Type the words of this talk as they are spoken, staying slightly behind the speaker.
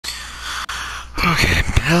Okay,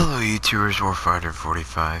 hello YouTubers,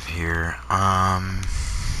 Warfighter45 here. I'm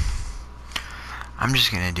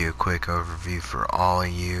just gonna do a quick overview for all of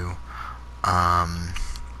you, on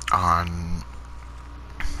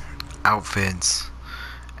outfits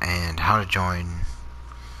and how to join,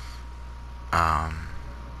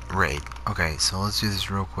 raid. Okay, so let's do this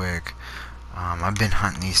real quick. I've been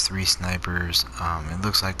hunting these 3 snipers. It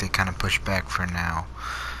looks like they kind of pushed back for now.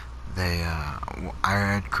 I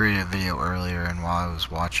had created a video earlier, and while I was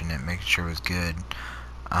watching it, making sure it was good,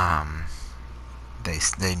 they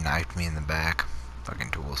knifed me in the back.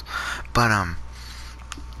 Fucking tools. But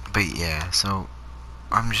yeah, so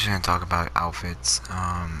I'm just gonna talk about outfits,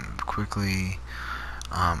 quickly.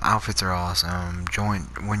 Outfits are awesome.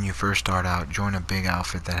 When you first start out, join a big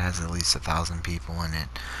outfit that has at least 1,000 people in it.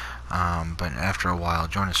 But after a while,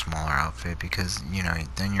 join a smaller outfit, because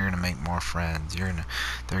then you're gonna make more friends.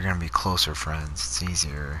 They're gonna be closer friends. It's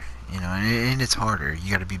easier, and it's harder.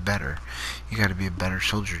 You gotta be better. You gotta be a better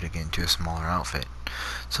soldier to get into a smaller outfit.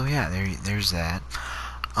 So yeah, there's that.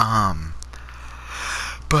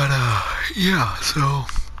 Yeah. So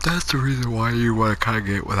that's the reason why you want to kind of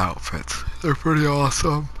get with outfits. They're pretty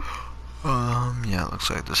awesome. Yeah, it looks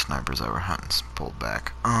like the snipers that were hunting pulled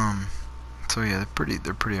back. So yeah,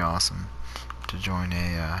 they're pretty awesome to join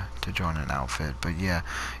an outfit. But yeah,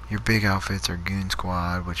 your big outfits are Goon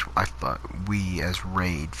Squad, which we as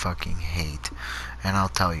Raid fucking hate, and I'll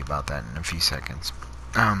tell you about that in a few seconds.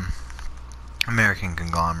 American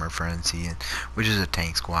Conglomerate for NC, which is a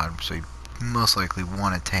tank squad, so you most likely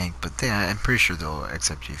want a tank, but I'm pretty sure they'll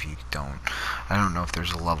accept you if you don't. I don't know if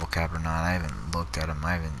there's a level cap or not. I haven't looked at them.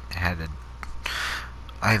 I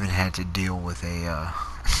haven't had to deal with a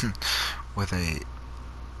with a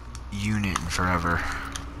unit in forever.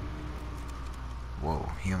 Whoa,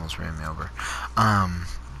 he almost ran me over.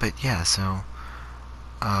 But yeah, so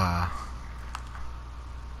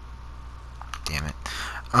damn it.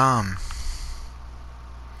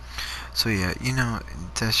 So yeah,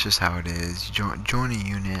 that's just how it is. You join a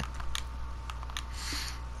unit,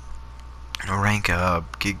 rank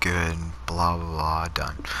up, get good, blah blah blah,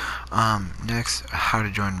 done. Next, how to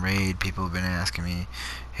join raid. People have been asking me,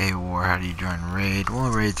 hey War, how do you join raid?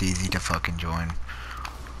 Well, raid's easy to fucking join.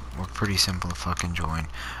 We're pretty simple to fucking join.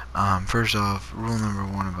 First off, rule number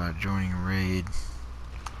 1 about joining raid.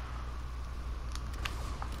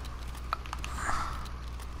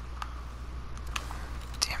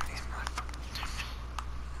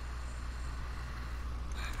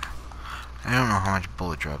 I don't know how much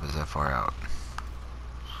bullet drop is that far out.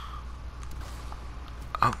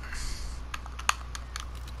 Oh.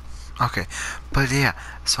 Okay. But yeah,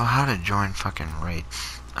 so how to join fucking raid.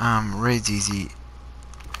 Raid's easy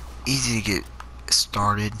to get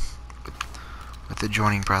started with the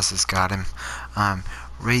joining process. Got him.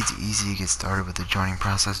 Raid's easy to get started with the joining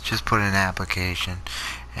process. Just put in an application,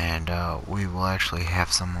 and we will actually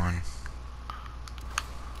have someone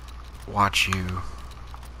watch you.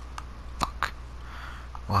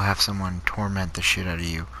 We'll have someone torment the shit out of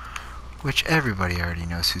you, which everybody already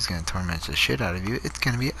knows who's gonna torment the shit out of you. It's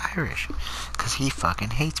gonna be Irish, because he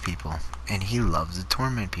fucking hates people, and he loves to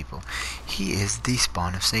torment people. He is the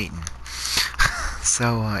spawn of Satan.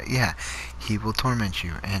 So, yeah, he will torment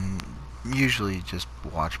you, and usually just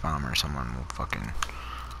Watch Bomb or someone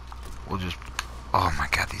will just, oh my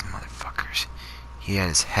god, these motherfuckers. He had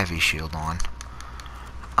his heavy shield on.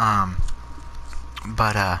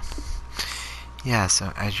 Yeah,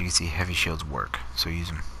 so as you can see, heavy shields work, so use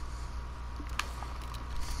them.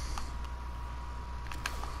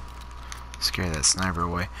 Scare that sniper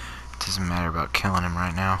away. Doesn't matter about killing him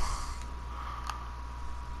right now.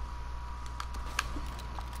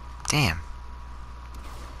 Damn.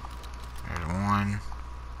 There's one.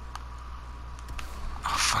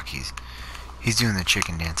 Oh fuck, he's doing the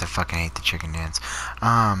chicken dance. I fucking hate the chicken dance.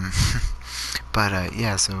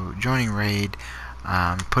 Yeah, so joining raid,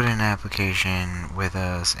 put in an application with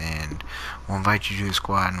us, and we'll invite you to a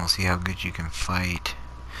squad, and we'll see how good you can fight.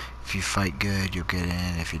 If you fight good, you'll get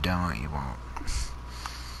in. If you don't, you won't.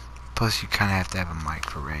 Plus, you kind of have to have a mic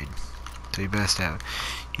for raid, so you best have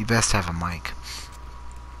a mic.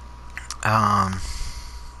 Ah,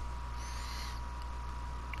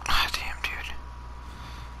 damn, dude,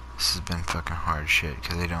 this has been fucking hard shit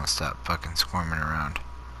because they don't stop fucking squirming around.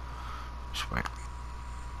 Just wait.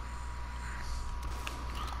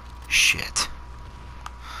 Shit.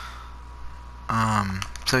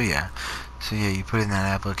 So yeah, you put in that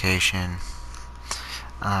application.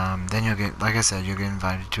 Then you'll get, like I said, you'll get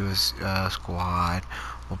invited to a squad.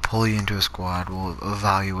 We'll pull you into a squad. We'll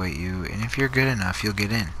evaluate you, and if you're good enough, you'll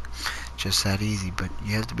get in. Just that easy, but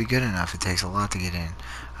you have to be good enough. It takes a lot to get in.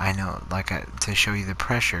 I know, to show you the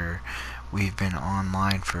pressure, we've been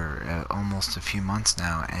online for almost a few months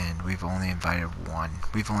now, and we've only invited one.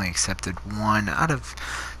 We've only accepted one out of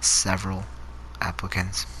several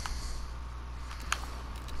applicants.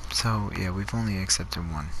 So, yeah, we've only accepted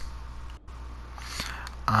one.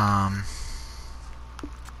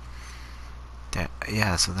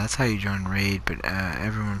 Yeah, so that's how you join Raid, but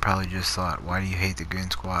everyone probably just thought, why do you hate the Goon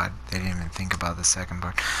Squad? They didn't even think about the second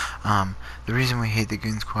part. The reason we hate the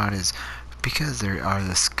Goon Squad is because they are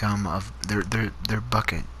the scum of... They're a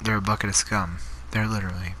bucket of scum. They're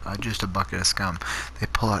literally just a bucket of scum. They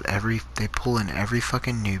pull in every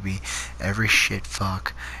fucking newbie, every shit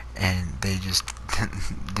fuck, and they just...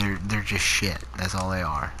 they're just shit. That's all they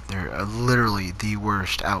are. They're literally the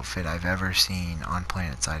worst outfit I've ever seen on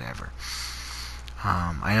PlanetSide ever.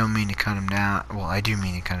 I don't mean to cut them down. Well, I do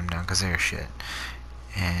mean to cut them down because they're shit.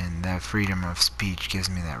 And that freedom of speech gives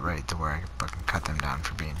me that right to where I can fucking cut them down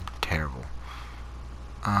for being terrible.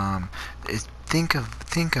 Think of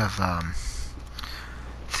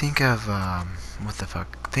what the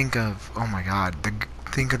fuck? Think of, oh my god,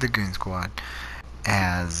 think of the Goon Squad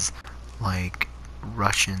as like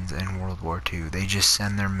Russians in World War II. They just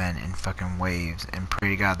send their men in fucking waves and pray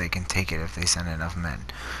to God they can take it if they send enough men.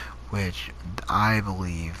 Which I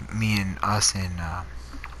believe,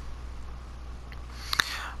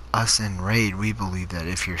 us in Raid, we believe that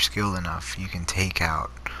if you're skilled enough, you can take a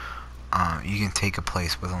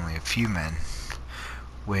place with only a few men,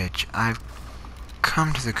 which I've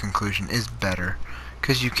come to the conclusion is better,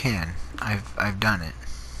 because you can. I've done it.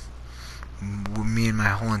 Me and my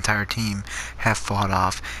whole entire team have fought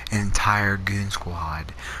off an entire Goon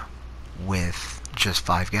Squad with just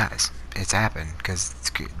 5 guys. It's happened because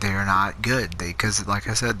they're not good. Because like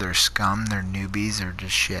I said, they're scum. They're newbies. They're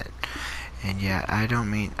just shit. And yeah, I do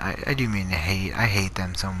mean to hate. I hate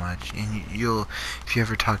them so much. And if you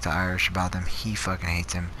ever talk to Irish about them, he fucking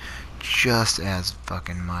hates them just as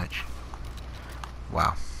fucking much.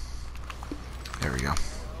 Wow. There we go.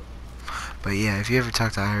 But yeah, if you ever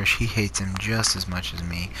talk to Irish, he hates him just as much as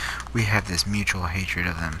me. We have this mutual hatred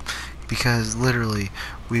of them. Because literally,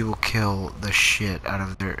 we will kill the shit out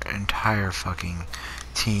of their entire fucking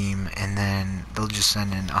team, and then they'll just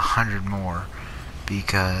send in 100 more,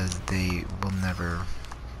 because they will never...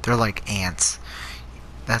 They're like ants.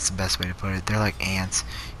 That's the best way to put it. They're like ants.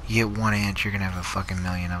 You get one ant, you're gonna have a fucking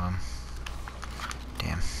million of them.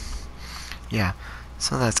 Damn. Yeah,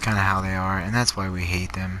 so that's kind of how they are, and that's why we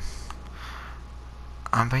hate them.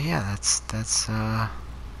 But yeah,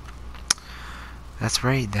 that's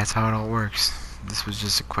Raid. That's how it all works. This was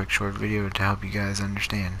just a quick short video to help you guys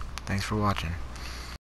understand. Thanks for watching.